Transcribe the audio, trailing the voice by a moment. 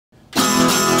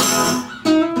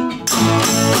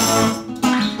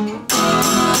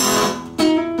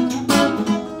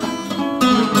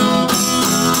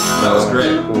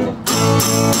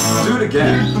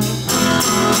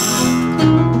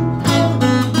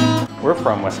we're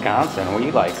from Wisconsin.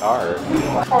 We like art.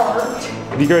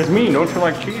 Art? You guys mean, don't you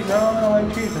like cheese? No, I don't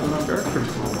like cheese. I like art pretty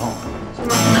cool.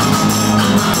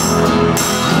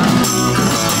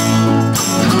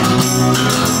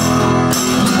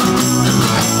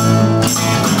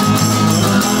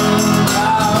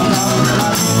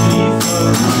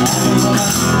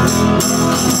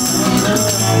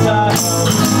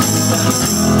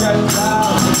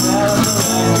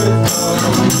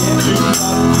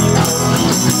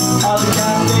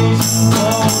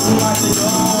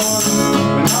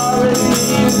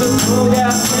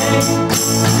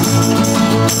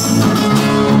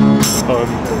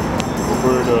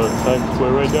 We're in Times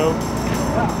Square right now.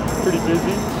 Pretty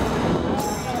busy.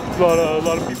 A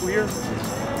lot of people here.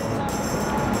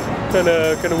 Kind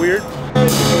of weird.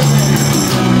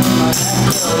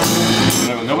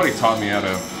 Nobody taught me how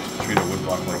to treat a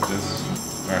woodblock like this,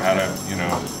 or how to, you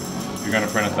know, if you're gonna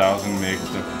print 1,000, make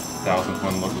the 1,000th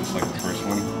one look just like the first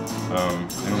one.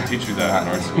 They don't teach you that in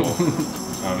art school.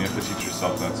 You have to teach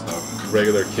yourself that stuff.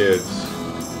 Regular kids,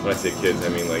 when I say kids, I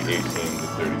mean like 18 to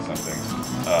 30 something.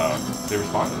 They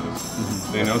respond to this.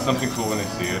 They know something cool when they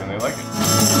see it, and they like it.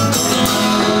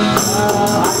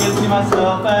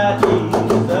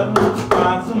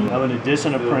 Have an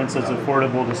edition of prints that's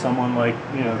affordable to someone like,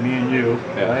 you know, me and you,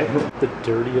 right? The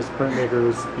dirtiest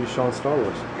printmakers you show on Star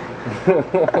Wars.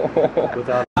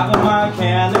 Without I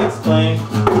can't explain.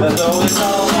 There's always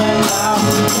something out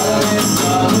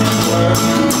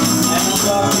and the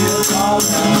dark is all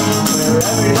down where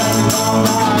every time is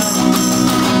online.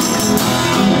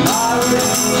 And I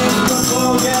really need to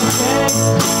forget things.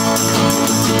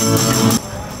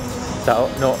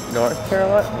 South, no, North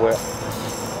Carolina?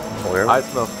 Where? I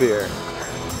smell fear.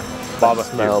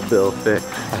 Barbecue. I smell Bill Fick.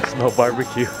 I smell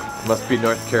barbecue. Must be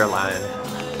North Carolina.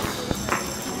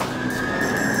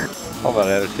 How about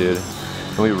attitude?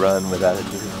 Can we run with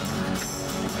attitude?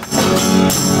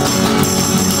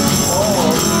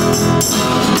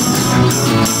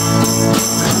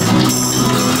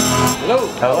 Hello.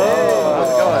 Hello. How's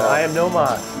it going? I am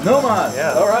Nomas. Nomas.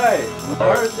 Yeah. All right.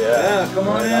 Art? Yeah. Come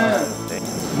on in.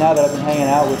 Now that I've been hanging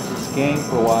out with this gang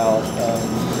for a while,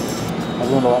 I've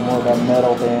learned a lot more about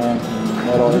metal bands and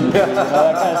metal industry and all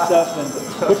that kind of stuff,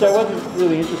 which I wasn't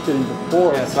really interested in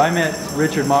before. Yeah, so I met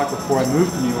Richard Mock before I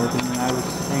moved to New York, and then I was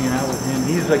hanging out with him.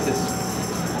 He's like this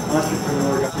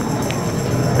entrepreneur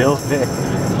guy. Bill Fick.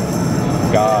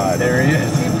 God. There he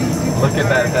is. Look at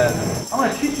that head. I'm going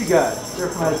to teach you guys. They're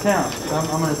from out of town. So I'm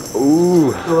going to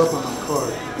fill up on my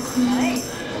card. Nice.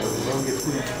 We're going to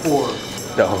get 4.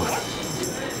 Oh.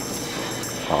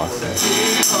 Awesome.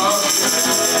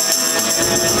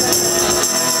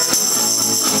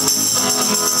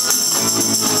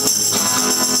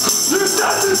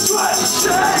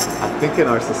 I think in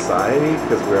our society,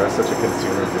 because we are such a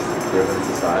consumer-driven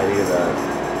society,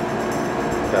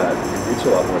 that we reach a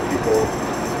lot more people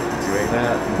doing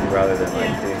that rather than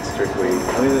like being strictly.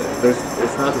 I mean,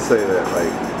 it's not to say that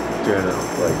like doing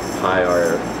like high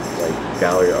art, like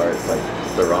gallery art, is like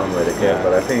the wrong way to go.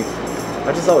 But I think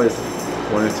I just always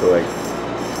wanted to like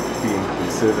be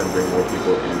inclusive and bring more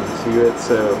people into it.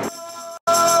 So.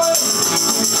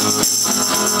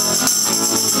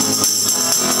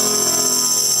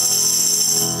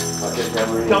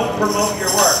 Don't promote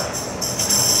your work.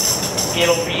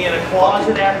 It'll be in a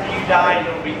closet after you die, and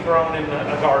it'll be thrown in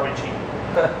a garbage heap.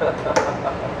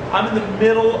 I'm in the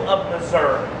middle of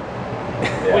Missouri,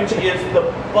 which is the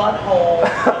butthole of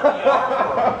the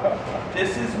art world.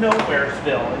 This is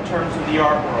Nowheresville in terms of the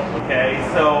art world, okay?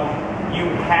 So you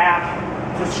have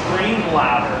to scream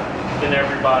louder than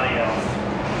everybody else.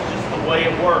 It's just the way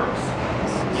it works.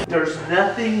 There's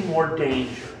nothing more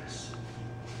dangerous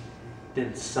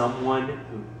than someone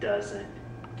who doesn't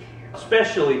care.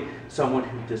 Especially someone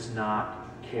who does not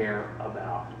care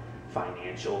about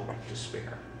financial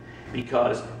despair.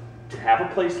 Because to have a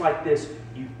place like this,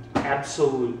 you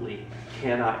absolutely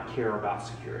cannot care about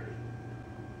security.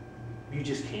 You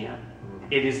just can't.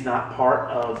 It is not part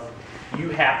of, you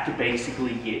have to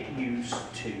basically get used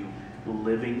to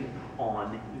living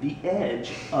on the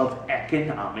edge of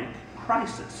economic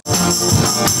crisis.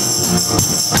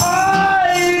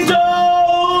 I don't